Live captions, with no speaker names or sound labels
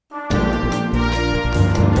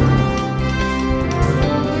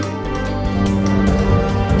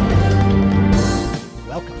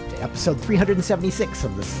episode 376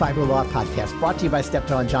 of the Cyber Law Podcast, brought to you by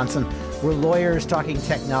Steptoe and Johnson. We're lawyers talking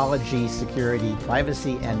technology, security,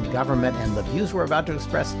 privacy, and government, and the views we're about to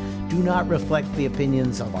express do not reflect the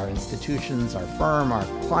opinions of our institutions, our firm, our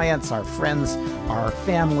clients, our friends, our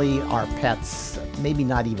family, our pets, maybe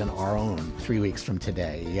not even our own 3 weeks from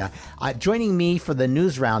today. Joining me for the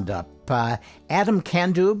news roundup, Adam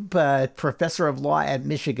Kandub, professor of law at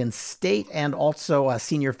Michigan State and also a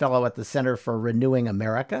senior fellow at the Center for Renewing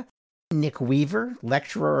America. Nick Weaver,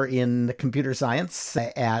 lecturer in computer science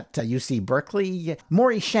at UC Berkeley.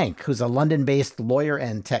 Maury Schenk, who's a London-based lawyer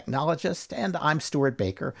and technologist. And I'm Stuart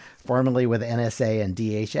Baker, formerly with NSA and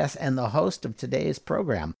DHS, and the host of today's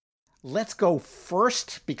program. Let's go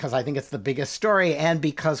first, because I think it's the biggest story, and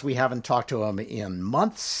because we haven't talked to him in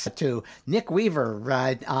months, to Nick Weaver.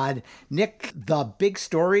 Nick, the big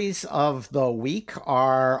stories of the week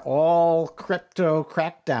are all crypto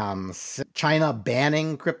crackdowns. China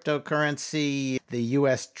banning cryptocurrency, the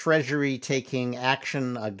U.S. Treasury taking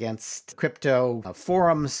action against crypto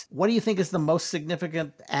forums. What do you think is the most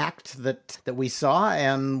significant act that we saw,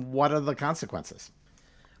 and what are the consequences?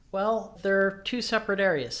 Well, there are two separate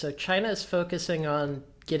areas. So China is focusing on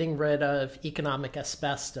getting rid of economic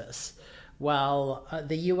asbestos, while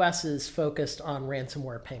the U.S. is focused on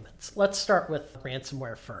ransomware payments. Let's start with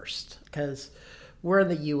ransomware first, because we're in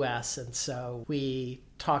the U.S., and so we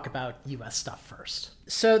talk about U.S. stuff first.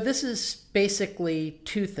 So this is basically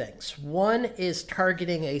two things. One is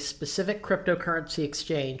targeting a specific cryptocurrency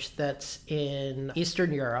exchange that's in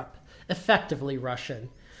Eastern Europe, effectively Russian,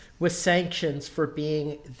 with sanctions for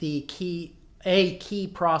being a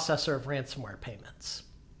key processor of ransomware payments.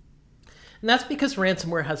 And that's because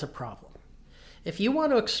ransomware has a problem. If you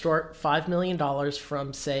want to extort $5 million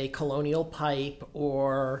from, say, Colonial Pipe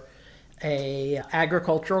or a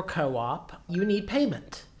agricultural co-op, you need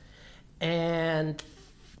payment. And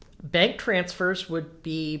bank transfers would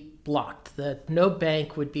be blocked. That no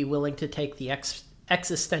bank would be willing to take the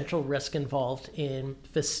existential risk involved in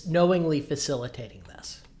knowingly facilitating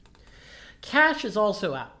this. Cash is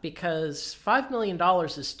also out because $5 million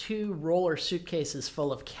is 2 roller suitcases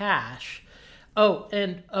full of cash.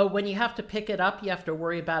 When you have to pick it up, you have to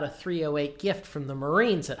worry about a 308 gift from the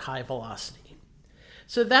Marines at high velocity.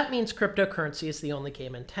 So that means cryptocurrency is the only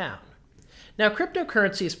game in town. Now,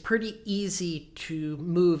 cryptocurrency is pretty easy to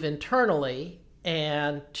move internally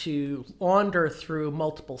and to launder through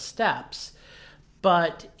multiple steps,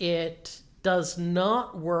 but it does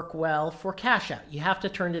not work well for cash out. You have to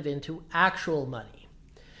turn it into actual money.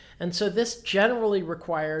 And so this generally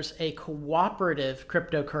requires a cooperative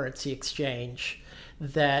cryptocurrency exchange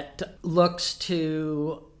that looks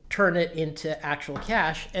to turn it into actual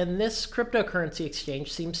cash. And this cryptocurrency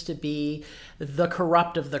exchange seems to be the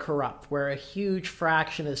corrupt of the corrupt, where a huge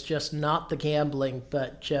fraction is just not the gambling,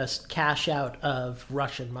 but just cash out of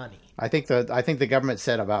Russian money. I think the government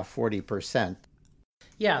said about 40%.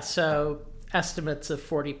 Yeah, so estimates of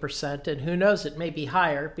 40%, and who knows, it may be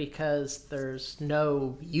higher because there's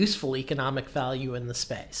no useful economic value in the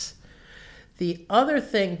space. The other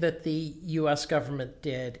thing that the US government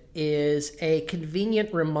did is a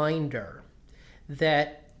convenient reminder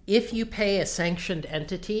that if you pay a sanctioned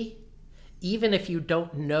entity, even if you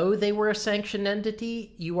don't know they were a sanctioned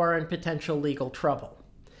entity, you are in potential legal trouble.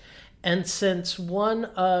 And since one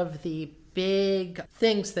of the big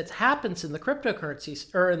things that happens in the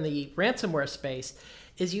cryptocurrencies or in the ransomware space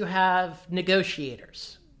is you have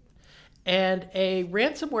negotiators. And a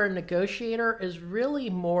ransomware negotiator is really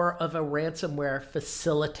more of a ransomware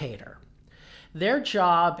facilitator. Their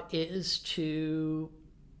job is to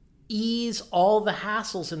ease all the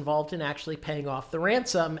hassles involved in actually paying off the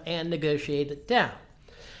ransom and negotiate it down.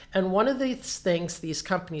 And one of these things these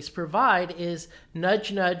companies provide is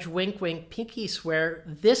nudge, nudge, wink, wink, pinky swear,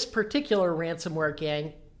 this particular ransomware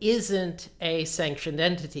gang isn't a sanctioned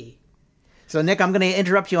entity. So, Nick, I'm going to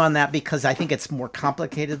interrupt you on that because I think it's more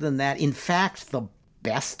complicated than that. In fact, the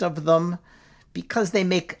best of them, because they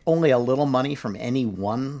make only a little money from any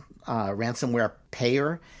one ransomware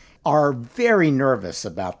payer, are very nervous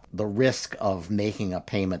about the risk of making a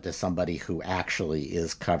payment to somebody who actually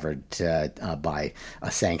is covered by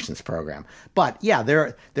a sanctions program. But yeah,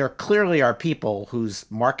 there clearly are people whose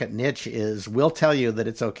market niche is, we'll tell you that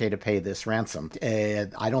it's okay to pay this ransom.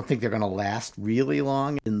 I don't think they're going to last really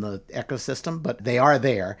long in the ecosystem, but they are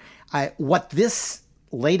there. What this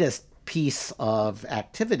latest piece of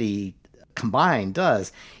activity combined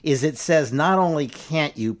does is it says not only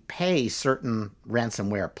can't you pay certain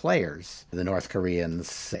ransomware players, the North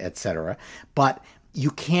Koreans, etc., but you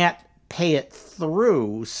can't pay it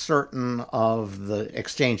through certain of the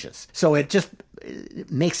exchanges. So it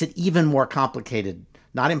makes it even more complicated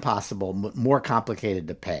not impossible, more complicated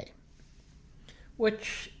to pay.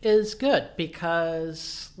 Which is good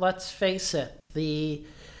because let's face it,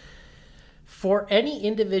 for any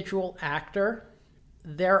individual actor,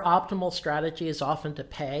 their optimal strategy is often to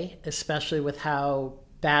pay, especially with how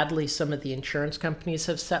badly some of the insurance companies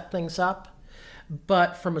have set things up.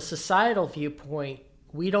 But from a societal viewpoint,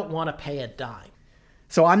 we don't want to pay a dime.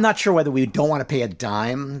 So I'm not sure whether we don't want to pay a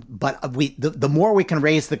dime, but the more we can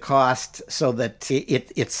raise the cost so that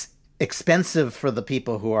it's expensive for the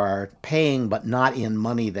people who are paying, but not in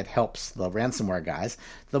money that helps the ransomware guys,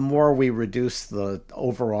 the more we reduce the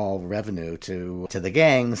overall revenue to the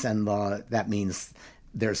gangs, and that means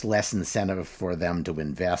there's less incentive for them to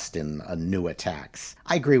invest in new attacks.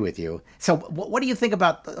 I agree with you. So what do you think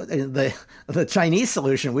about the Chinese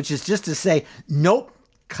solution, which is just to say, nope,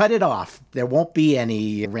 cut it off. There won't be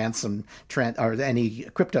any or any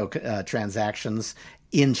crypto transactions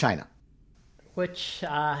in China. Which,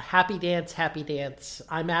 happy dance, happy dance.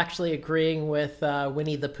 I'm actually agreeing with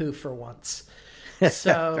Winnie the Pooh for once.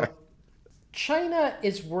 So China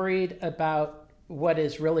is worried about what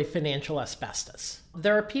is really financial asbestos.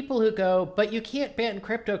 There are people who go, but you can't ban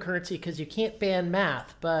cryptocurrency because you can't ban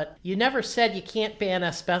math. But you never said you can't ban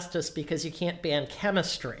asbestos because you can't ban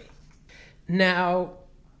chemistry. Now,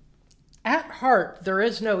 at heart, there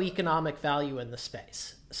is no economic value in the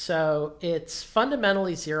space. So it's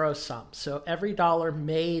fundamentally zero sum. So every dollar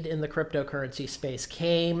made in the cryptocurrency space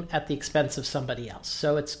came at the expense of somebody else.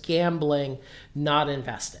 So it's gambling, not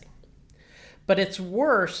investing. But it's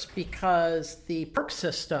worse because the perk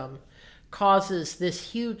system causes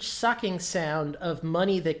this huge sucking sound of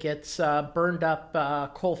money that gets burned up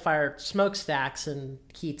coal-fired smokestacks and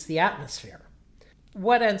heats the atmosphere.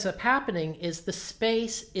 What ends up happening is the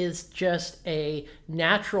space is just a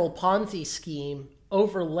natural Ponzi scheme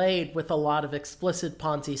overlaid with a lot of explicit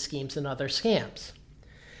Ponzi schemes and other scams.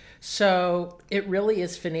 So it really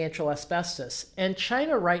is financial asbestos. And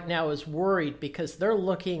China right now is worried because they're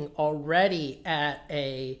looking already at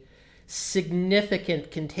a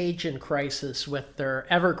significant contagion crisis with their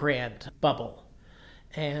Evergrande bubble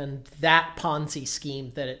and that Ponzi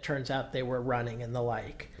scheme that it turns out they were running and the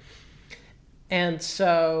like. And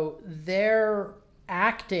so they're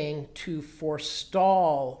acting to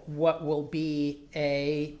forestall what will be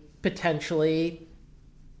a potentially,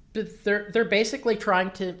 they're basically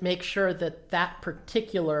trying to make sure that that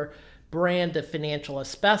particular brand of financial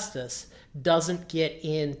asbestos doesn't get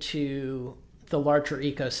into the larger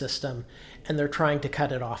ecosystem, and they're trying to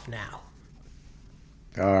cut it off now.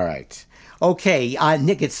 All right. Okay,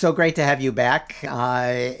 Nick, it's so great to have you back,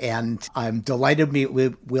 and I'm delighted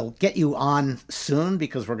we'll get you on soon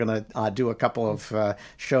because we're going to do a couple of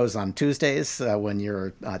shows on Tuesdays when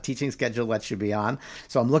your teaching schedule lets you be on.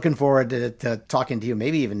 So I'm looking forward to talking to you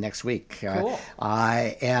maybe even next week. Cool.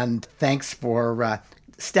 And thanks for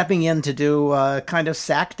stepping in to do a kind of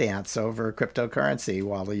sack dance over cryptocurrency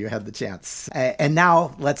while you had the chance. And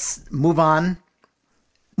now let's move on.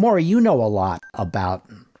 Maury, you know a lot about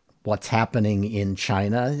what's happening in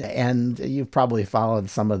China, and you've probably followed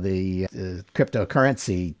some of the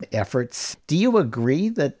cryptocurrency efforts. Do you agree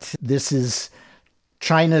that this is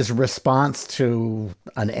China's response to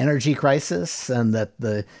an energy crisis, and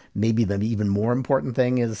that maybe the even more important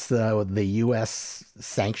thing is the U.S.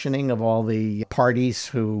 sanctioning of all the parties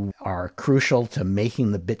who are crucial to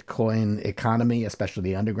making the Bitcoin economy, especially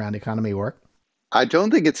the underground economy, work? I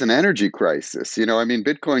don't think it's an energy crisis. I mean,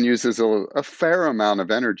 Bitcoin uses a fair amount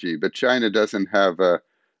of energy, but China doesn't have a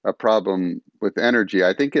problem with energy.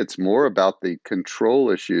 I think it's more about the control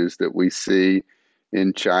issues that we see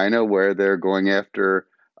in China, where they're going after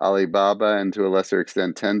Alibaba and to a lesser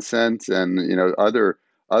extent Tencent and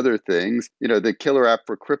other things. The killer app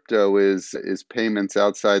for crypto is payments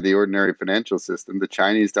outside the ordinary financial system. The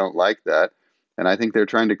Chinese don't like that, and I think they're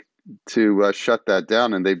trying to shut that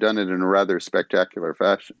down, and they've done it in a rather spectacular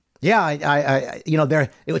fashion. Yeah,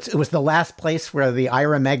 it was the last place where the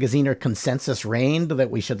IRA magaziner consensus reigned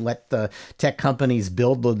that we should let the tech companies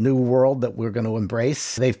build the new world that we're going to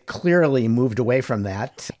embrace. They've clearly moved away from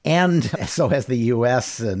that, and so has the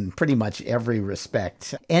U.S. in pretty much every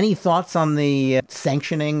respect. Any thoughts on the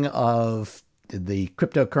sanctioning of the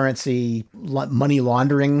cryptocurrency money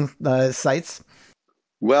laundering sites?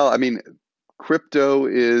 Well, I mean, crypto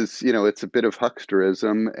is, it's a bit of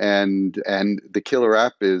hucksterism, and the killer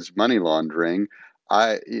app is money laundering.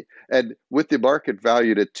 And with the market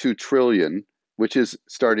valued at 2 trillion, which is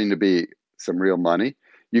starting to be some real money,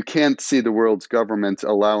 you can't see the world's governments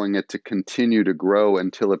allowing it to continue to grow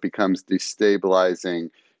until it becomes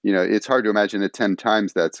destabilizing. It's hard to imagine it 10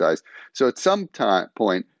 times that size. So at some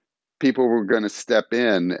point, people were going to step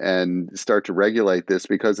in and start to regulate this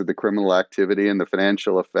because of the criminal activity and the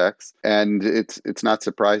financial effects. And it's not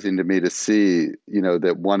surprising to me to see,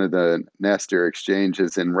 that one of the nastier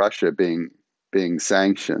exchanges in Russia being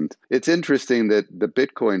sanctioned. It's interesting that the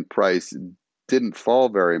Bitcoin price didn't fall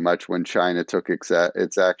very much when China took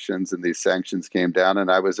its actions and these sanctions came down. And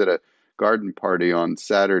I was at a garden party on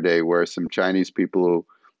Saturday where some Chinese people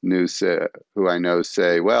who I know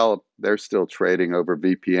say, well, they're still trading over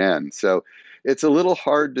VPN. So it's a little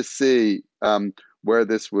hard to see where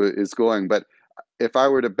this is going. But if I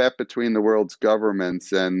were to bet between the world's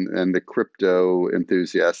governments and the crypto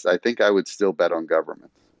enthusiasts, I think I would still bet on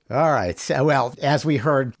government. All right. So, well, as we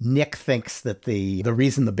heard, Nick thinks that the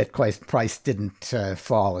reason the Bitcoin price didn't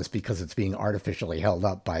fall is because it's being artificially held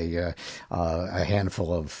up by a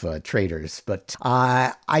handful of traders. But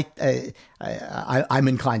I'm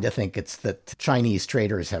inclined to think it's that Chinese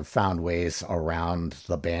traders have found ways around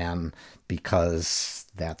the ban because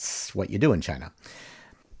that's what you do in China.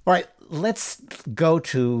 All right. Let's go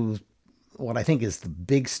to what I think is the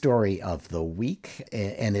big story of the week,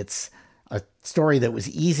 and it's a story that was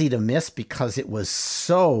easy to miss because it was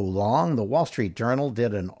so long. The Wall Street Journal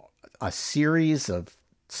did a series of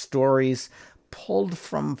stories pulled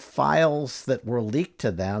from files that were leaked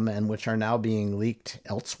to them and which are now being leaked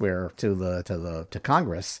elsewhere to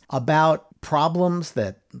Congress about problems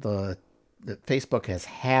that Facebook has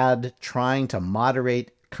had trying to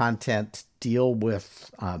moderate content, deal with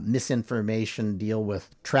misinformation, deal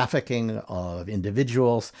with trafficking of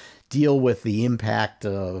individuals, deal with the impact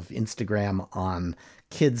of Instagram on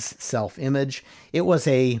kids' self-image. It was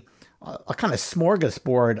a kind of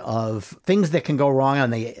smorgasbord of things that can go wrong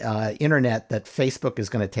on the internet that Facebook is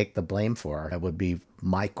going to take the blame for. That would be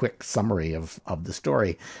my quick summary of the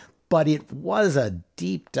story. But it was a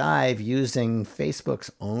deep dive using Facebook's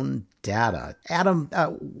own data. Adam,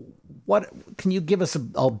 what can you give us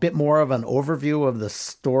a bit more of an overview of the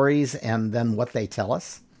stories and then what they tell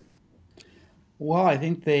us? Well, I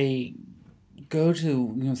think they go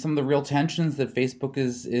to some of the real tensions that Facebook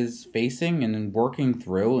is facing and working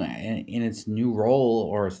through in its new role,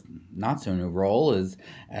 or not so new role,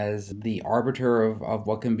 as the arbiter of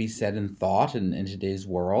what can be said and thought in today's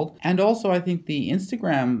world. And also, I think the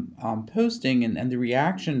Instagram posting and the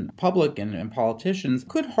reaction, public and politicians,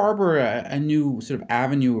 could harbor a new sort of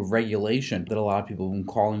avenue of regulation that a lot of people have been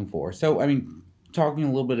calling for. So, I mean, talking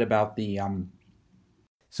a little bit about the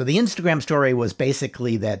So the Instagram story was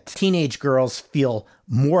basically that teenage girls feel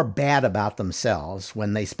more bad about themselves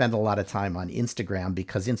when they spend a lot of time on Instagram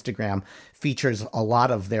because Instagram features a lot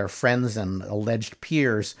of their friends and alleged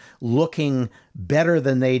peers looking better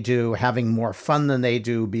than they do, having more fun than they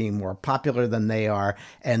do, being more popular than they are.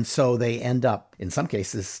 And so they end up, in some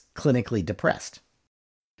cases, clinically depressed.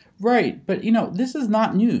 Right. But, this is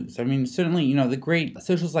not news. I mean, certainly, the great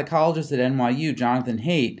social psychologist at NYU, Jonathan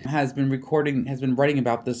Haidt, has been writing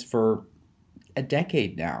about this for a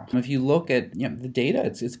decade now. If you look at the data,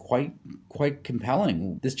 it's quite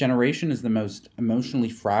compelling. This generation is the most emotionally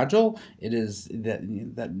fragile. It is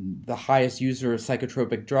the highest user of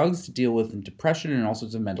psychotropic drugs to deal with depression and all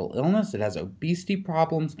sorts of mental illness. It has obesity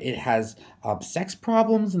problems. It has sex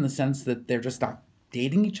problems in the sense that they're just not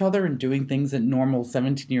dating each other and doing things that normal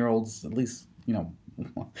 17-year-olds, at least,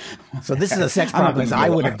 So this is a sex problem as I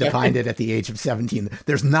would have defined it at the age of 17.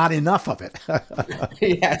 There's not enough of it.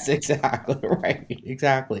 Yes, exactly. Right.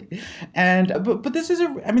 Exactly. And, but this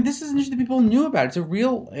isn't an issue that people knew about. It's a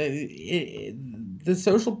real, the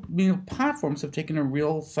social platforms have taken a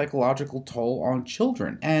real psychological toll on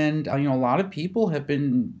children. And, a lot of people have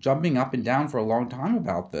been jumping up and down for a long time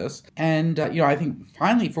about this. And, I think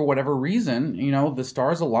finally, for whatever reason, the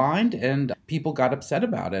stars aligned and people got upset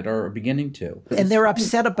about it or are beginning to. And they're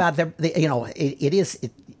upset about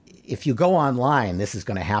if you go online, this is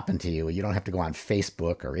going to happen to you. You don't have to go on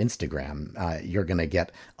Facebook or Instagram. You're going to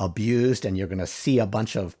get abused and you're going to see a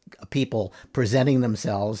bunch of people presenting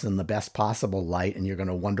themselves in the best possible light, and you're going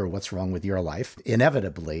to wonder what's wrong with your life,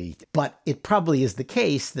 inevitably. But it probably is the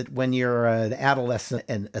case that when you're an adolescent,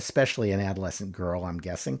 and especially an adolescent girl, I'm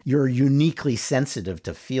guessing, you're uniquely sensitive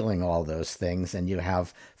to feeling all those things and you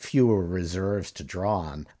have fewer reserves to draw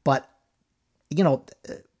on. But,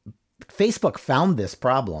 Facebook found this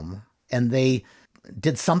problem and they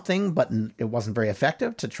did something, but it wasn't very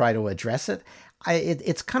effective to try to address it.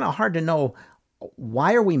 It's kind of hard to know,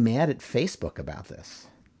 why are we mad at Facebook about this?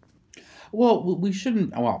 Well, we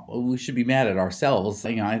shouldn't. Well, we should be mad at ourselves.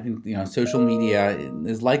 I think social media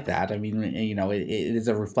is like that. I mean, it is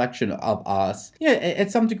a reflection of us. Yeah,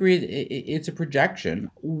 at some degree, it's a projection.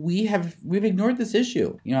 We've ignored this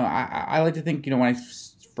issue. I like to think, when I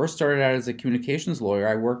first started out as a communications lawyer,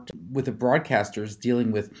 I worked with the broadcasters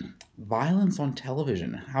dealing with violence on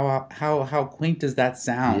television. How quaint does that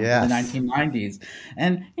sound in the 1990s?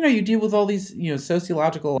 And, you deal with all these,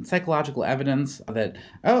 sociological and psychological evidence that,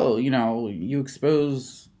 you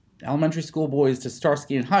expose elementary school boys to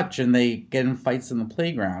Starsky and Hutch and they get in fights in the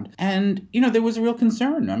playground. And, there was a real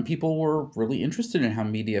concern, and people were really interested in how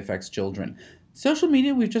media affects children. Social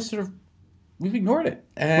media, we've ignored it.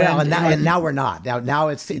 And now we're not. Now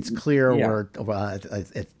it's clear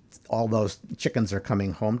it's all those chickens are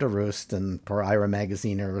coming home to roost, and poor Ira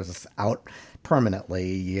Magaziner was out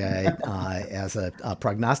permanently as a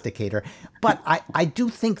prognosticator. But I do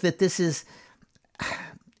think that this is,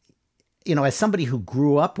 as somebody who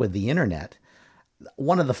grew up with the internet,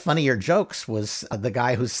 one of the funnier jokes was the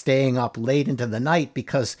guy who's staying up late into the night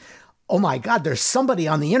because, oh my God, there's somebody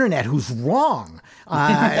on the internet who's wrong.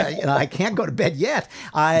 I can't go to bed yet.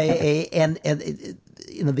 The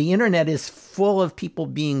internet is full of people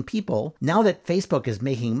being people. Now that Facebook is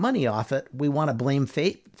making money off it, we want to blame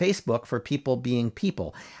Facebook for people being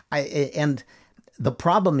people. And the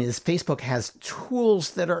problem is Facebook has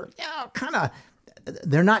tools that are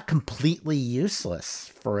they're not completely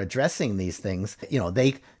useless for addressing these things.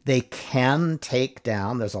 They can take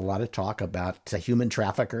down. There's a lot of talk about human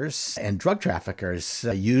traffickers and drug traffickers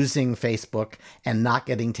using Facebook and not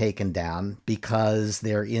getting taken down because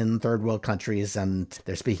they're in third world countries and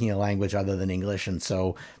they're speaking a language other than English. And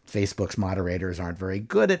so Facebook's moderators aren't very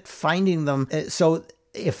good at finding them. So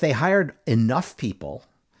if they hired enough people,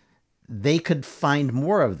 they could find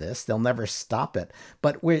more of this. They'll never stop it.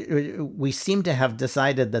 But we seem to have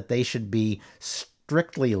decided that they should be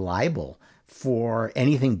strictly liable for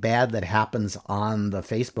anything bad that happens on the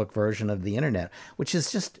Facebook version of the internet, which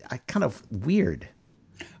is just kind of weird.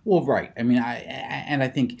 Well, right. I mean, I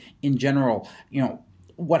think in general,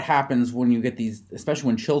 what happens when you get these, especially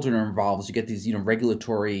when children are involved, is you get these,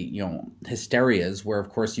 regulatory, hysterias where, of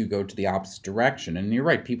course, you go to the opposite direction. And you're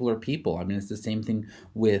right, people are people. I mean, it's the same thing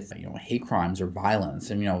with, hate crimes or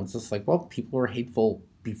violence. And, it's just like, well, people are hateful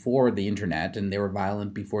before the internet and they were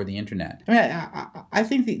violent before the internet. I mean, I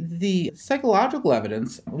think the psychological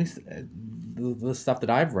evidence, at least the stuff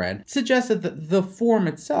that I've read, suggests that the form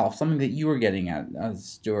itself, something that you were getting at,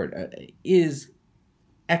 Stuart, is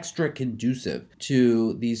extra conducive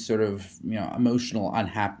to these sort of emotional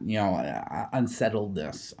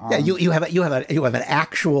unsettledness. You have an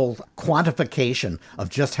actual quantification of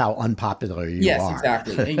just how unpopular you are. Yes,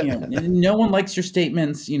 exactly. And, no one likes your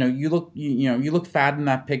statements. You look fat in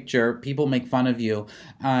that picture. People make fun of you,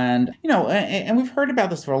 and and we've heard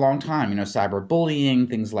about this for a long time. Cyberbullying,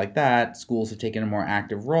 things like that. Schools have taken a more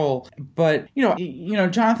active role, but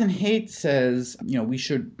Jonathan Haidt says we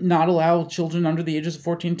should not allow children under the ages of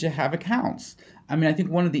 14 to have accounts. I mean, I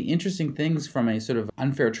think one of the interesting things from a sort of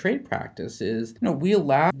unfair trade practice is, we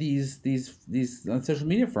allow these social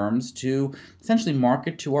media firms to essentially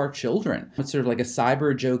market to our children. It's sort of like a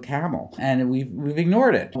cyber Joe Camel, and we've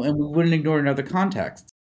ignored it, and we wouldn't ignore it in other contexts.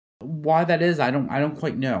 Why that is, I don't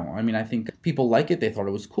quite know. I mean, I think people like it. They thought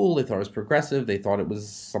it was cool. They thought it was progressive. They thought it was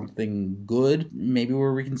something good. Maybe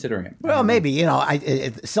we're reconsidering it. Well, maybe.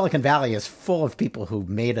 Silicon Valley is full of people who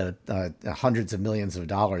made hundreds of millions of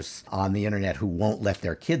dollars on the internet who won't let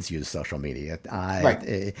their kids use social media.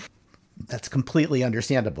 Right. That's completely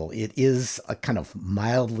understandable. It is a kind of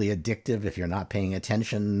mildly addictive if you're not paying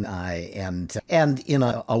attention, and in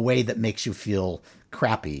a way that makes you feel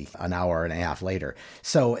crappy an hour and a half later.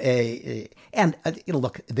 So,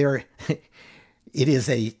 look, it is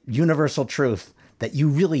a universal truth that you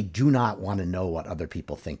really do not want to know what other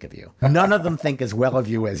people think of you. None of them think as well of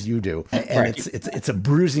you as you do. And right. It's a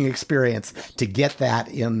bruising experience to get that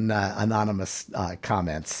in anonymous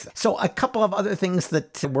comments. So a couple of other things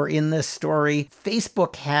that were in this story.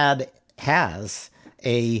 Facebook has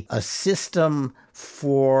a system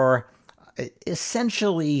for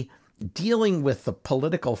essentially dealing with the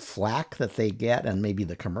political flack that they get and maybe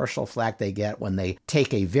the commercial flack they get when they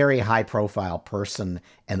take a very high-profile person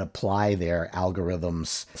and apply their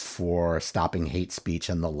algorithms for stopping hate speech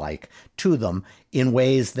and the like to them in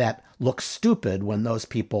ways that look stupid when those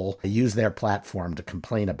people use their platform to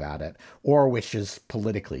complain about it, or which is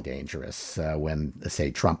politically dangerous when, say,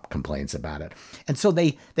 Trump complains about it. And so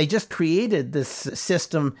they just created this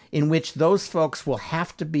system in which those folks will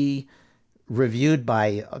have to be reviewed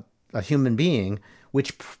by a human being,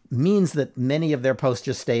 which means that many of their posts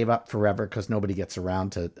just stay up forever because nobody gets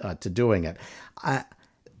around to doing it.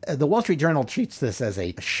 The Wall Street Journal treats this as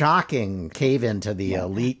a shocking cave-in to the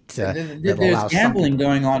elite. There's gambling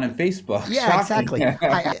going on in Facebook. Yeah, shocking.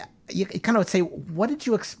 Exactly. you kind of would say, what did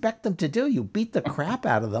you expect them to do? You beat the crap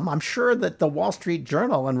out of them. I'm sure that the Wall Street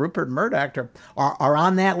Journal and Rupert Murdoch are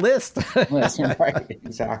on that list. That's right,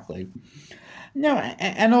 exactly. No,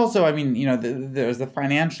 and also, I mean, there's the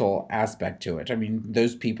financial aspect to it. I mean,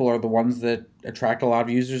 those people are the ones that attract a lot of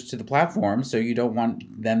users to the platform, so you don't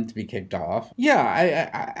want them to be kicked off. Yeah,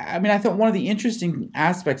 I mean, I thought one of the interesting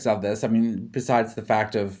aspects of this, I mean, besides the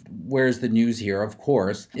fact of where's the news here, of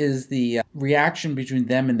course, is the reaction between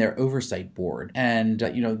them and their oversight board. And,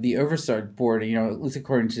 the oversight board, at least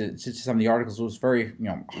according to some of the articles, was very,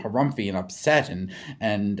 harumphy and upset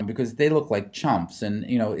and because they look like chumps. And,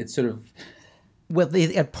 it's sort of... Well,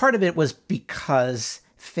 part of it was because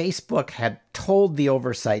Facebook had told the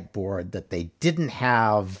oversight board that they didn't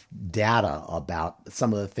have data about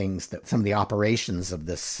some of the operations of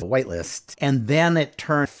this whitelist. And then it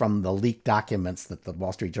turned from the leaked documents that the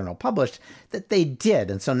Wall Street Journal published that they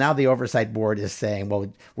did. And so now the oversight board is saying,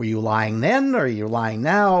 well, were you lying then or are you lying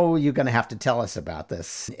now? You're going to have to tell us about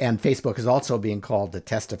this. And Facebook is also being called to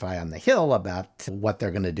testify on the Hill about what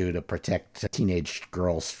they're going to do to protect teenage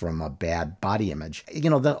girls from a bad body image.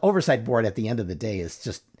 The oversight board at the end of the day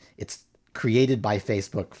is it's created by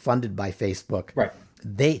Facebook, funded by Facebook. Right.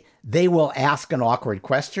 They will ask an awkward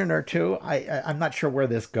question or two. I'm not sure where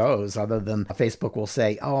this goes, other than Facebook will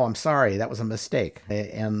say, "Oh, I'm sorry, that was a mistake,"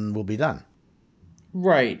 and we'll be done.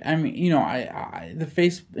 Right. I mean,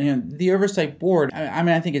 the oversight board. I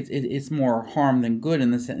mean, I think it's more harm than good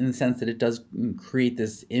in the sense that it does create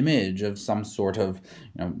this image of some sort of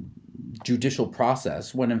judicial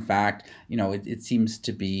process, when in fact, it seems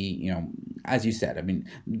to be, as you said, I mean,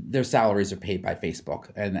 their salaries are paid by Facebook,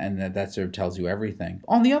 and that sort of tells you everything.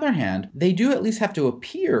 On the other hand, they do at least have to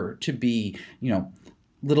appear to be,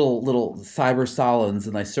 little cyber Stalins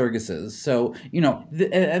and Lycurguses. So,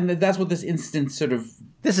 and that's what this instance sort of...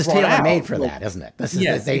 This is tailor-made for that, isn't it? This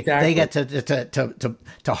is exactly. They get to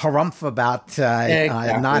harumph about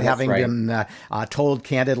exactly, not having right. been told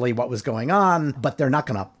candidly what was going on, but they're not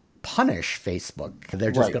going to punish Facebook.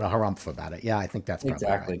 They're just going to harumph about it. Yeah, I think that's probably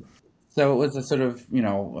exactly right. So it was a sort of,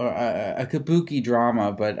 a kabuki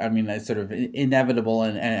drama, but I mean, it's sort of inevitable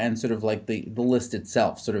and sort of like the list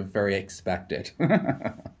itself, sort of very expected.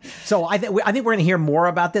 So I think we're going to hear more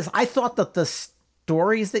about this. I thought that the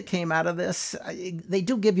stories that came out of this, they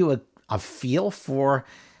do give you a feel for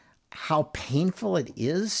how painful it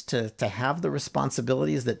is to have the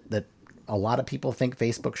responsibilities that a lot of people think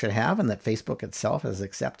Facebook should have and that Facebook itself has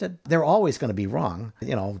accepted. They're always going to be wrong.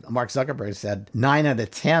 Mark Zuckerberg said 9 out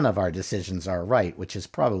of 10 of our decisions are right, which is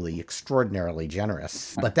probably extraordinarily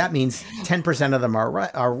generous. But that means 10% of them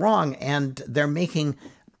are wrong, and they're making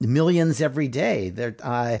millions every day.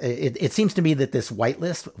 It seems to me that this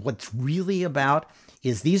whitelist, what's really about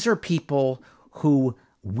is these are people who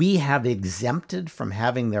we have exempted from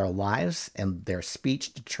having their lives and their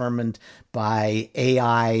speech determined by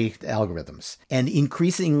AI algorithms. And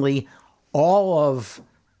increasingly, all of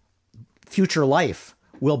future life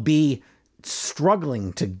will be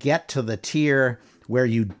struggling to get to the tier where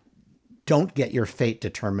you don't get your fate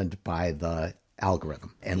determined by the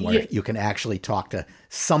algorithm, and where you can actually talk to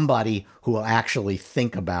somebody who will actually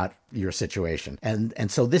think about your situation. And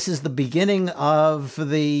so this is the beginning of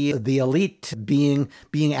the elite being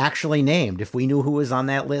actually named. If we knew who was on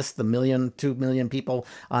that list, the 2 million people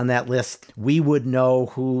on that list, we would know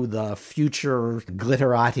who the future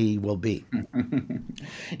glitterati will be.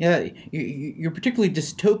 Yeah, you're particularly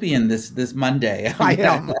dystopian this Monday. I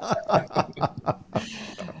am.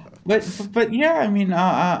 But yeah, I mean,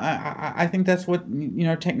 I think that's what,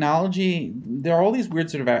 technology, there are all these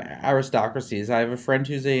weird sort of aristocracies. I have a friend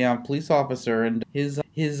who's a police officer, and his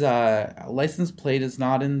license plate is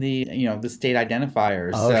not in the, the state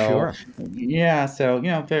identifiers. Oh, so, sure. Yeah, so,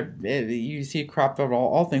 you see it cropped up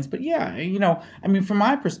all things. But yeah, I mean, from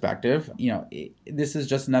my perspective, this is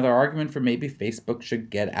just another argument for maybe Facebook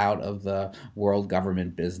should get out of the world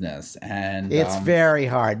government business. And it's very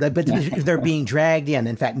hard, but they're being dragged in.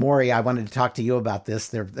 In fact, Maury, I wanted to talk to you about this.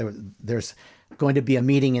 There's going to be a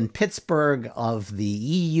meeting in Pittsburgh of the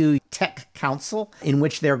EU Tech Council, in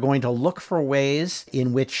which they're going to look for ways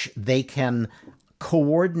in which they can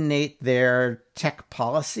coordinate their tech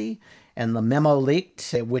policy. And the memo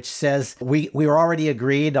leaked, which says we were already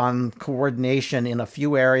agreed on coordination in a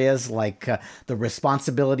few areas, like the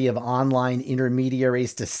responsibility of online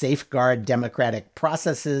intermediaries to safeguard democratic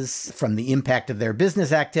processes from the impact of their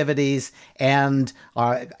business activities, and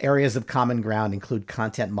areas of common ground include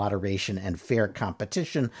content moderation and fair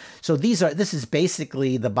competition. So this is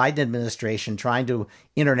basically the Biden administration trying to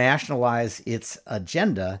internationalize its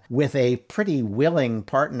agenda with a pretty willing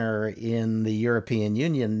partner in the European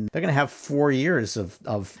Union. They're going to have have 4 years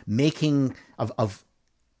of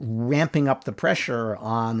ramping up the pressure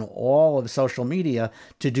on all of social media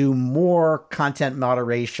to do more content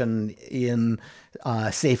moderation in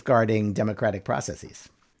safeguarding democratic processes.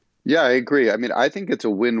 Yeah, I agree. I mean, I think it's a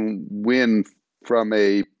win-win from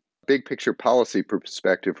a big picture policy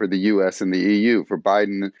perspective for the US and the EU. For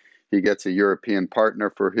Biden, he gets a European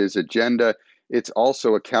partner for his agenda. It's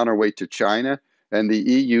also a counterweight to China. And the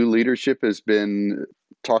EU leadership has been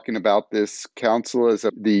talking about this council as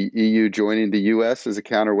the EU joining the US as a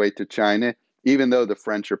counterweight to China. Even though the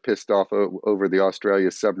French are pissed off over the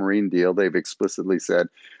Australia submarine deal, they've explicitly said,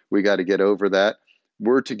 we got to get over that.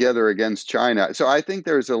 We're together against China. So I think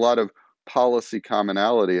there's a lot of policy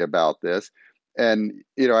commonality about this. And,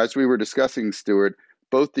 as we were discussing, Stuart,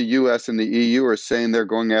 both the US and the EU are saying they're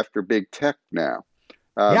going after big tech now.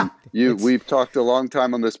 We've talked a long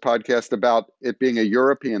time on this podcast about it being a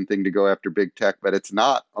European thing to go after big tech, but it's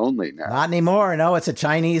not only now. Not anymore. No, it's a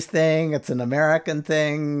Chinese thing. It's an American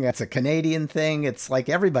thing. It's a Canadian thing. It's like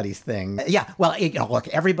everybody's thing. Yeah. Well, look,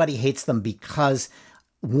 everybody hates them because,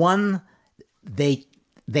 one, they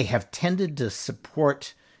have tended to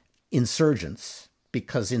support insurgents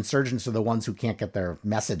because insurgents are the ones who can't get their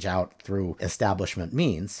message out through establishment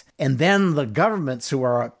means. And then the governments who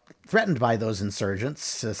are threatened by those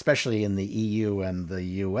insurgents, especially in the EU and the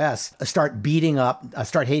US, start hating on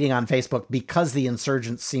Facebook because the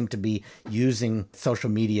insurgents seem to be using social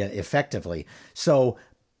media effectively. So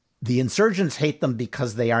the insurgents hate them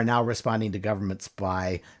because they are now responding to governments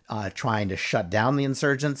by trying to shut down the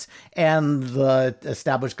insurgents, and the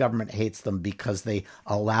established government hates them because they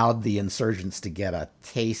allowed the insurgents to get a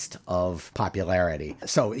taste of popularity.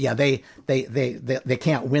 So yeah, they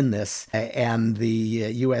can't win this, and the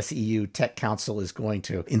US-EU Tech Council is going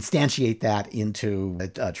to instantiate that into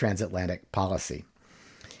a transatlantic policy.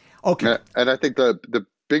 Okay, and I think the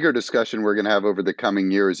bigger discussion we're going to have over the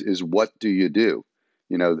coming years is what do you do?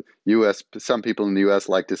 Some people in the US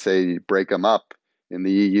like to say break them up. In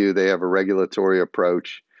the EU, they have a regulatory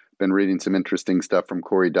approach. Been reading some interesting stuff from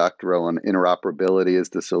Cory Doctorow on interoperability as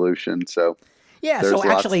the solution. So yeah, so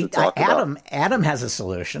actually, Adam has a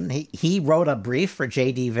solution. He wrote a brief for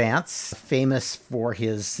J.D. Vance, famous for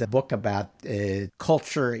his book about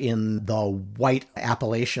culture in the white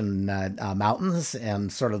Appalachian mountains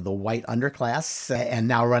and sort of the white underclass, and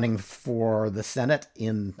now running for the Senate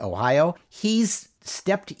in Ohio. He's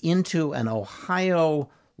stepped into an Ohio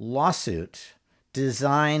lawsuit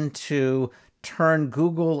designed to turn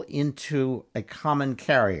Google into a common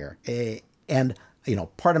carrier. And,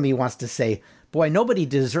 part of me wants to say, boy, nobody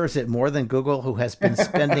deserves it more than Google, who has been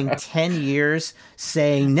spending 10 years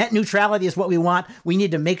saying net neutrality is what we want. We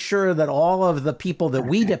need to make sure that all of the people that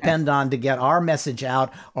we depend on to get our message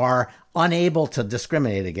out are unable to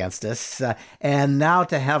discriminate against us. And now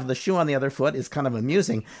to have the shoe on the other foot is kind of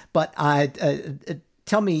amusing. But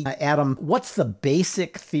tell me, Adam, what's the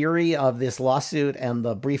basic theory of this lawsuit and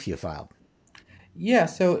the brief you filed? Yeah,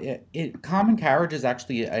 so common carriage is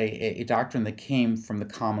actually a doctrine that came from the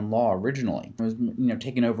common law originally. It was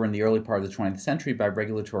taken over in the early part of the 20th century by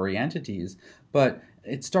regulatory entities, but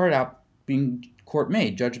it started out being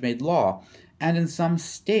court-made, judge-made law. And in some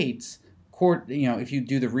states, if you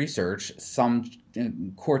do the research, some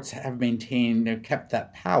courts have kept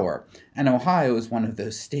that power, and Ohio is one of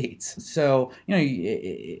those states. So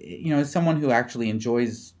as someone who actually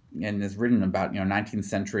enjoys and has written about 19th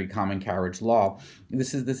century common carriage law,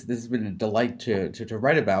 this has been a delight to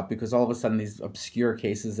write about, because all of a sudden these obscure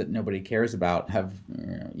cases that nobody cares about have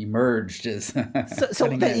emerged as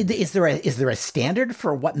is there a standard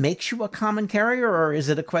for what makes you a common carrier, or is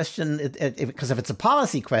it a question? Because if it's a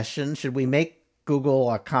policy question, should we make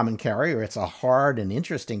Google a common carrier? It's a hard and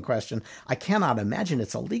interesting question. I cannot imagine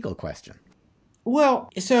it's a legal question. Well,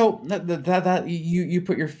 so that you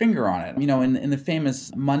put your finger on it. In the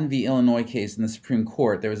famous Munn v. Illinois case in the Supreme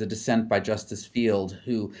Court, there was a dissent by Justice Field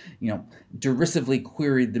who, derisively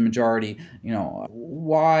queried the majority.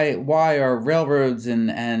 Why are railroads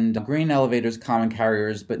and grain elevators common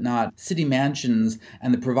carriers, but not city mansions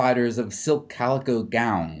and the providers of silk calico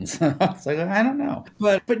gowns? It's like, I don't know,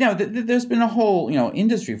 but no, there's been a whole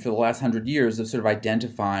industry for the last 100 years of sort of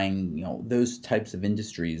identifying those types of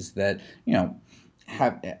industries that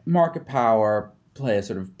have market power, play a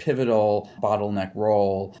sort of pivotal bottleneck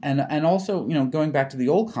role, and also going back to the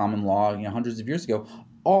old common law hundreds of years ago,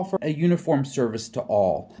 offer a uniform service to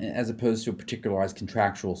all as opposed to a particularized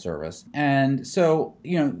contractual service. And so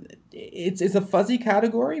it's a fuzzy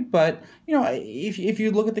category, but if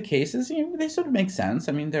you look at the cases, they sort of make sense.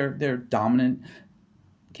 I mean, they're dominant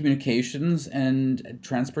communications and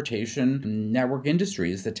transportation network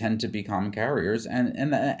industries that tend to be common carriers. And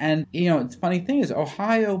it's funny thing is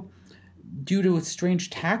Ohio, due to its strange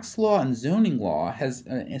tax law and zoning law, has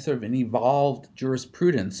sort of an evolved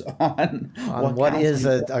jurisprudence on what is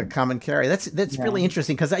a common carrier. That's really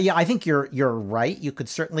interesting because I think you're right. You could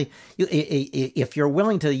certainly, if you're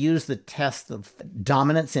willing to use the test of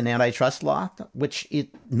dominance in antitrust law, which it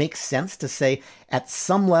makes sense to say at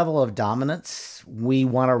some level of dominance, we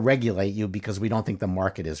want to regulate you because we don't think the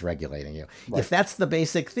market is regulating you. Right. If that's the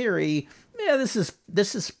basic theory, this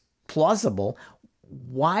is plausible.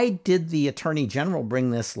 Why did the Attorney General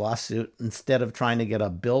bring this lawsuit instead of trying to get a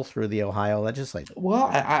bill through the Ohio legislature? Well,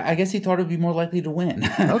 I guess he thought it would be more likely to win.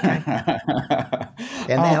 Okay.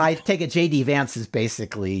 And I take it J.D. Vance is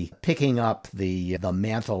basically picking up the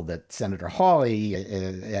mantle that Senator Hawley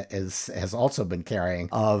has also been carrying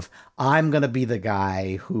of, I'm going to be the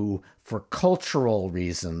guy who, for cultural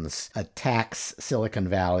reasons, attacks Silicon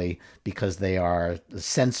Valley because they are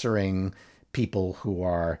censoring people who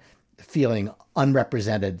are feeling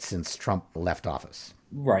unrepresented since Trump left office.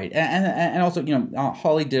 Right. And also,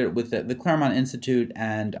 Hawley did it with the Claremont Institute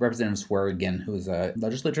and Representative Swearengin, who is a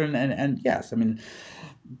legislator. And yes, I mean,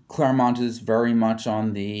 Claremont is very much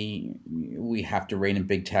on we have to rein in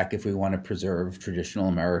big tech if we want to preserve traditional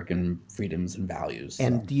American freedoms and values.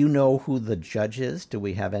 And do you know who the judge is? Do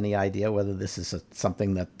we have any idea whether this is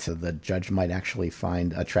something that the judge might actually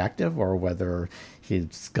find attractive, or whether he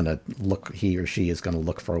or she is going to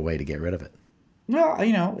look for a way to get rid of it? Well,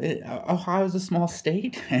 Ohio is a small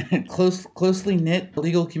state and closely knit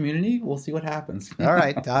legal community. We'll see what happens. All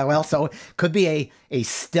right. So it could be a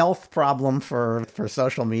stealth problem for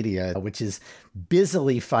social media, which is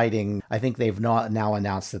busily fighting. I think they've now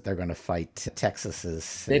announced that they're going to fight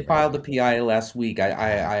Texas's. They filed a PI last week.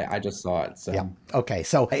 I just saw it. So. Yeah. Okay.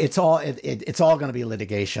 So it's all going to be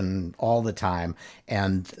litigation all the time,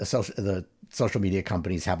 and the social media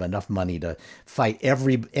companies have enough money to fight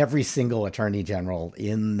every single attorney general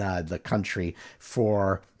in the country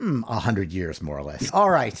for 100 years, more or less. All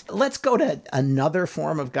right, let's go to another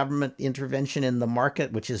form of government intervention in the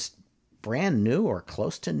market, which is brand new or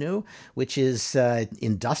close to new, which is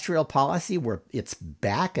industrial policy, where it's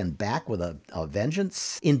back with a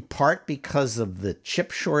vengeance, in part because of the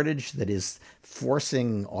chip shortage that is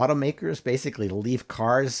forcing automakers basically to leave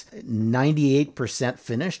cars 98%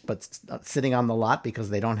 finished, but sitting on the lot because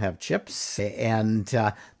they don't have chips. And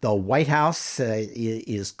the White House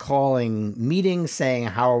is calling meetings saying,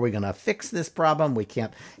 how are we going to fix this problem? We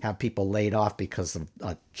can't have people laid off because of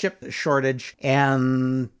a chip shortage.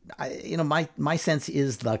 And, my sense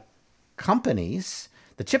is the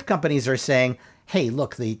chip companies are saying, hey,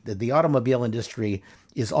 look, the automobile industry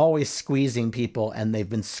is always squeezing people, and they've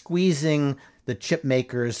been squeezing the chip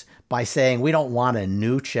makers by saying, we don't want a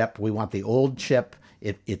new chip. We want the old chip.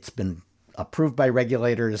 It's been approved by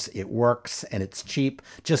regulators. It works and it's cheap.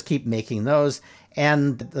 Just keep making those.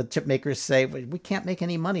 And the chip makers say, we can't make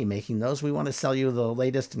any money making those. We want to sell you the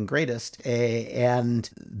latest and greatest. And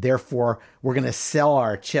therefore, we're going to sell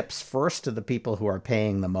our chips first to the people who are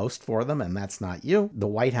paying the most for them. And that's not you. The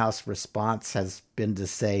White House response has been to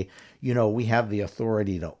say, we have the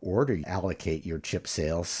authority to allocate your chip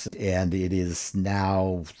sales. And it is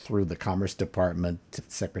now through the Commerce Department,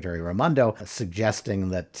 Secretary Raimondo, suggesting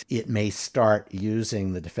that it may start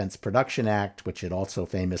using the Defense Production Act, which it also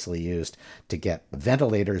famously used to get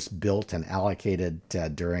ventilators built and allocated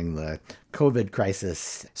during the COVID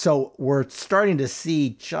crisis. So we're starting to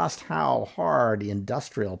see just how hard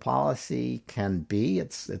industrial policy can be.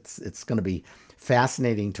 It's going to be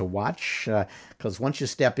fascinating to watch because once you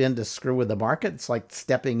step in to screw with the market, it's like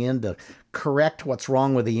stepping in to correct what's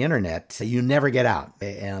wrong with the internet. You never get out.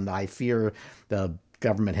 And I fear the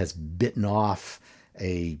government has bitten off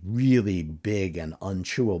a really big and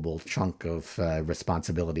unchewable chunk of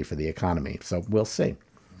responsibility for the economy. So we'll see.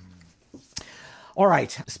 All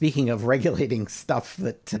right. Speaking of regulating stuff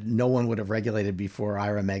that no one would have regulated before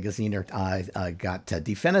Ira Magazine got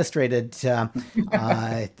defenestrated,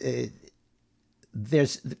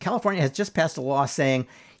 California has just passed a law saying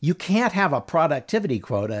you can't have a productivity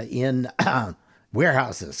quota in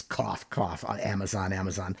warehouses. Cough, cough.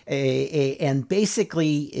 Amazon. And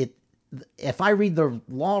basically, if I read the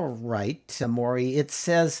law right, Maury, it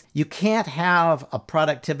says you can't have a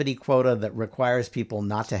productivity quota that requires people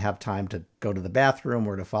not to have time to go to the bathroom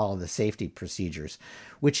or to follow the safety procedures,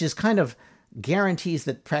 which is kind of guarantees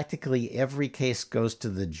that practically every case goes to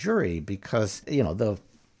the jury because,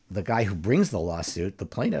 the guy who brings the lawsuit, the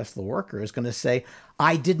plaintiff, the worker, is going to say,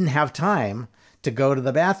 I didn't have time to go to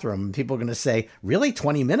the bathroom. People are going to say, really,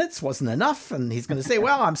 20 minutes wasn't enough? And he's going to say,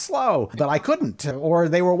 well, I'm slow, but I couldn't. Or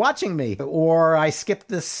they were watching me. Or I skipped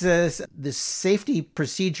this safety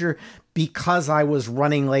procedure because I was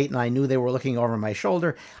running late and I knew they were looking over my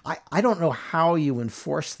shoulder. I don't know how you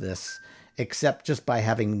enforce this except just by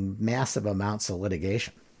having massive amounts of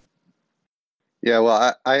litigation. Yeah,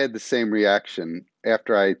 well, I had the same reaction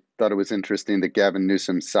after I thought it was interesting that Gavin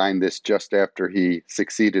Newsom signed this just after he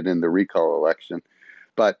succeeded in the recall election.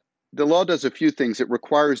 But the law does a few things. It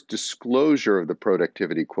requires disclosure of the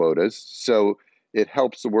productivity quotas, so it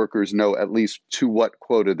helps the workers know at least to what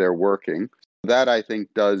quota they're working. That, I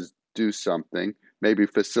think, does do something, maybe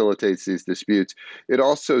facilitates these disputes. It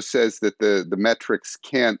also says that the metrics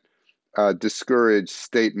can't discourage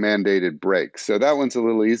state mandated breaks. So that one's a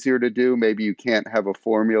little easier to do. Maybe you can't have a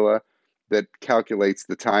formula that calculates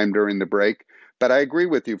the time during the break. But I agree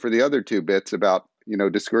with you for the other two bits about,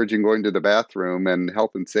 discouraging going to the bathroom and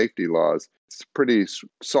health and safety laws. It's a pretty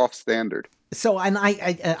soft standard. So, and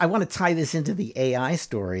I want to tie this into the AI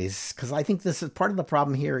stories, because I think this is part of the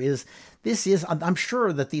problem here I'm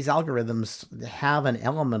sure that these algorithms have an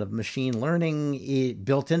element of machine learning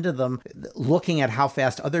built into them, looking at how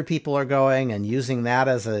fast other people are going and using that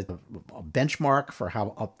as a benchmark for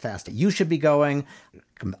how fast you should be going.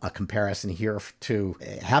 A comparison here to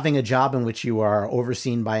having a job in which you are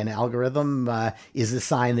overseen by an algorithm is a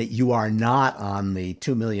sign that you are not on the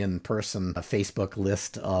 2 million person Facebook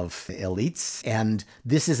list of elites. And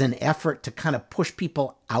this is an effort to kind of push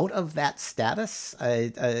people out of that status,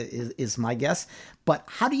 is my guess. But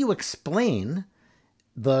how do you explain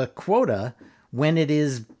the quota when it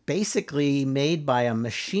is basically made by a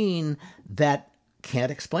machine that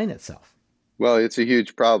can't explain itself? Well, it's a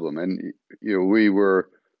huge problem. And, we were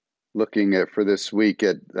looking at for this week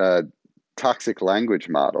at toxic language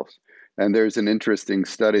models. And there's an interesting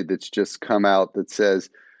study that's just come out that says,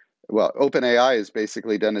 well, OpenAI has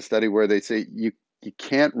basically done a study where they say you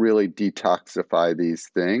can't really detoxify these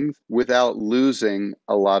things without losing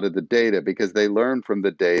a lot of the data, because they learn from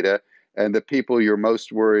the data. And the people you're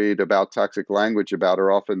most worried about toxic language about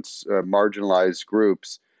are often marginalized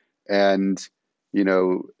groups. And,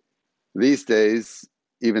 these days,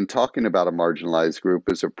 even talking about a marginalized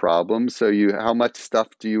group is a problem. So how much stuff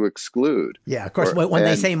do you exclude? Yeah, of course, when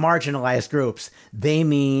they say marginalized groups, they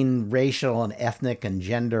mean racial and ethnic and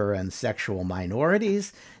gender and sexual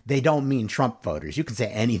minorities. They don't mean Trump voters. You can say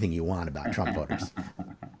anything you want about Trump voters.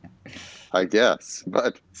 I guess.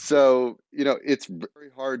 But so, it's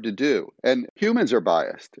very hard to do. And humans are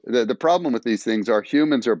biased. The problem with these things are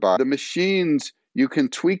humans are biased. The machines, you can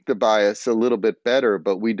tweak the bias a little bit better,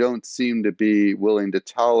 but we don't seem to be willing to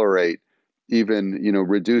tolerate even,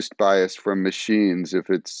 reduced bias from machines if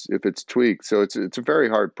it's tweaked. So it's a very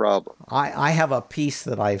hard problem. I have a piece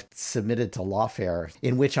that I've submitted to Lawfare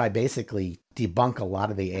in which I basically debunk a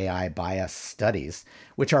lot of the AI bias studies,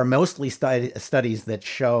 which are mostly studies that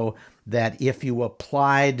show that if you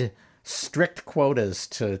applied strict quotas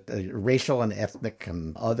to racial and ethnic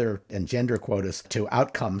and other and gender quotas to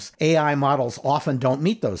outcomes, AI models often don't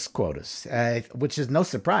meet those quotas, which is no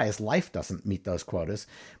surprise. Life doesn't meet those quotas,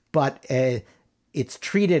 but it's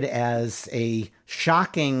treated as a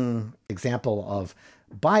shocking example of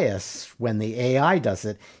bias when the AI does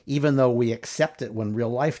it, even though we accept it when real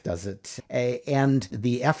life does it. And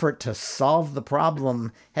the effort to solve the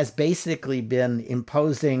problem has basically been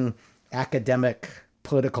imposing academic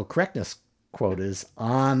political correctness quotas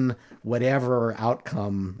on whatever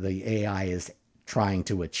outcome the AI is trying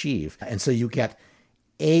to achieve. And so you get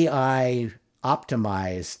AI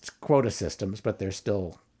optimized quota systems, but they're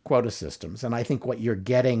still quota systems. And I think what you're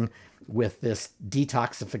getting with this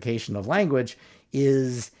detoxification of language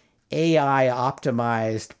is AI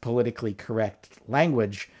optimized politically correct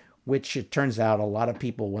language, which it turns out a lot of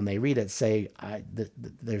people, when they read it, say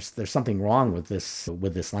there's something wrong with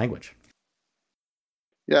this language.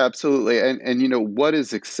 Yeah, absolutely. And what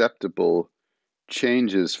is acceptable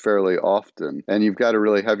changes fairly often. And you've got to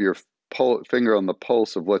really have your finger on the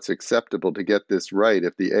pulse of what's acceptable to get this right.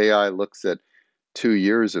 If the AI looks at 2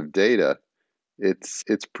 years of data, it's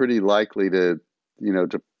pretty likely to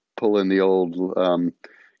pull in the old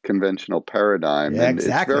conventional paradigm. Yeah, and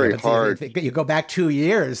exactly. It's very hard. If you go back 2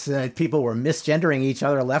 years, people were misgendering each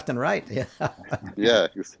other left and right. Yeah. Yeah.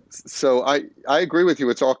 So I agree with you.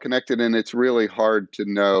 It's all connected, and it's really hard to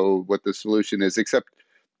know what the solution is, except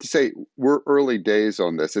to say we're early days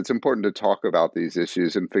on this. It's important to talk about these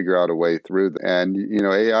issues and figure out a way through. And,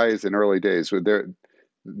 AI is in early days.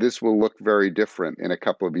 This will look very different in a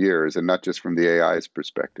couple of years, and not just from the AI's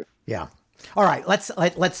perspective. Yeah. All right, let's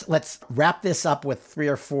wrap this up with 3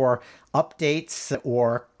 or 4 updates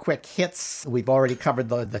or quick hits. We've already covered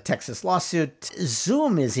the Texas lawsuit.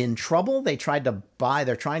 Zoom is in trouble. They're trying to buy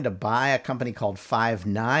a company called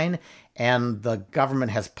Five9, and the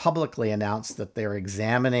government has publicly announced that they're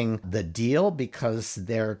examining the deal because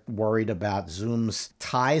they're worried about Zoom's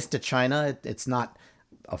ties to China. It's not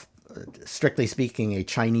strictly speaking, a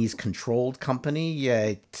Chinese-controlled company.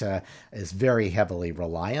 It is very heavily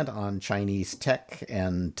reliant on Chinese tech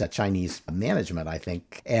and Chinese management, I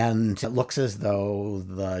think. And it looks as though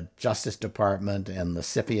the Justice Department and the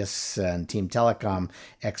CFIUS and Team Telecom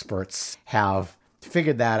experts have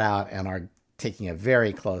figured that out and are taking a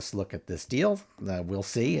very close look at this deal. We'll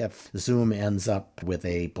see if Zoom ends up with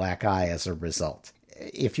a black eye as a result.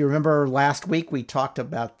 If you remember last week, we talked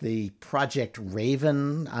about the Project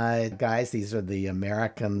Raven guys. These are the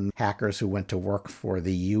American hackers who went to work for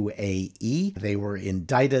the UAE. They were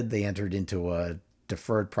indicted. They entered into a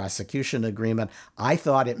deferred prosecution agreement. I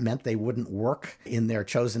thought it meant they wouldn't work in their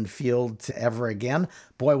chosen field ever again.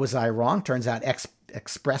 Boy, was I wrong. Turns out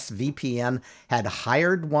ExpressVPN had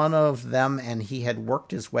hired one of them, and he had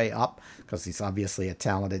worked his way up, because he's obviously a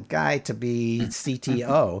talented guy, to be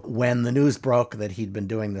CTO. When the news broke that he'd been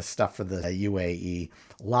doing this stuff for the UAE,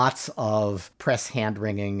 lots of press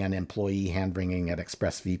hand-wringing and employee hand-wringing at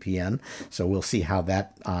ExpressVPN. So we'll see how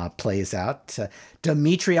that plays out.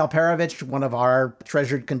 Dmitry Alperovich, one of our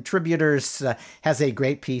treasured contributors, has a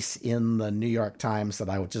great piece in the New York Times that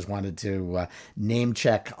I just wanted to name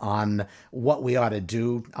check on what we ought to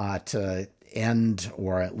do to end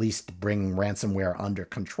or at least bring ransomware under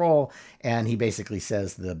control. And he basically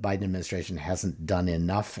says the Biden administration hasn't done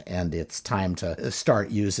enough, and it's time to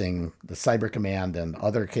start using the Cyber Command and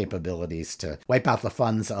other capabilities to wipe out the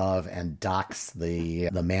funds of and dox the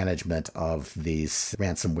management of these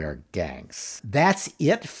ransomware gangs. That's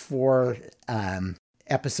it for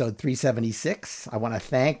episode 376. I want to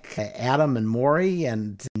thank Adam and Maury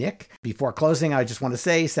and Nick. Before closing, I just want to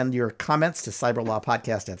say, send your comments to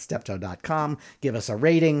cyberlawpodcast@steptoe.com. Give us a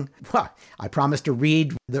rating. I promise to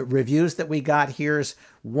read the reviews that we got. Here's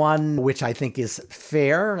one which I think is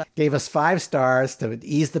fair. Gave us 5 stars to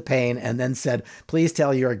ease the pain and then said, please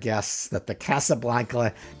tell your guests that the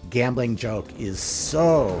Casablanca gambling joke is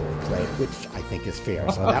so great, which I think is fair.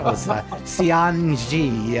 So that was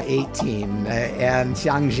Xiangji18 and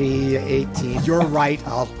Xiangji 18. You're right.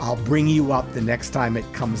 I'll bring you up the next time it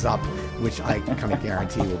comes up, which I kind of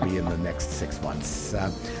guarantee will be in the next 6 months.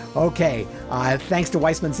 Okay. Thanks to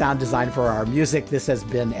Weissman Sound Design for our music. This has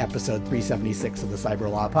been episode 376 of the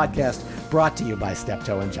Cyber Law Podcast, brought to you by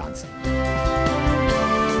Steptoe and Johnson.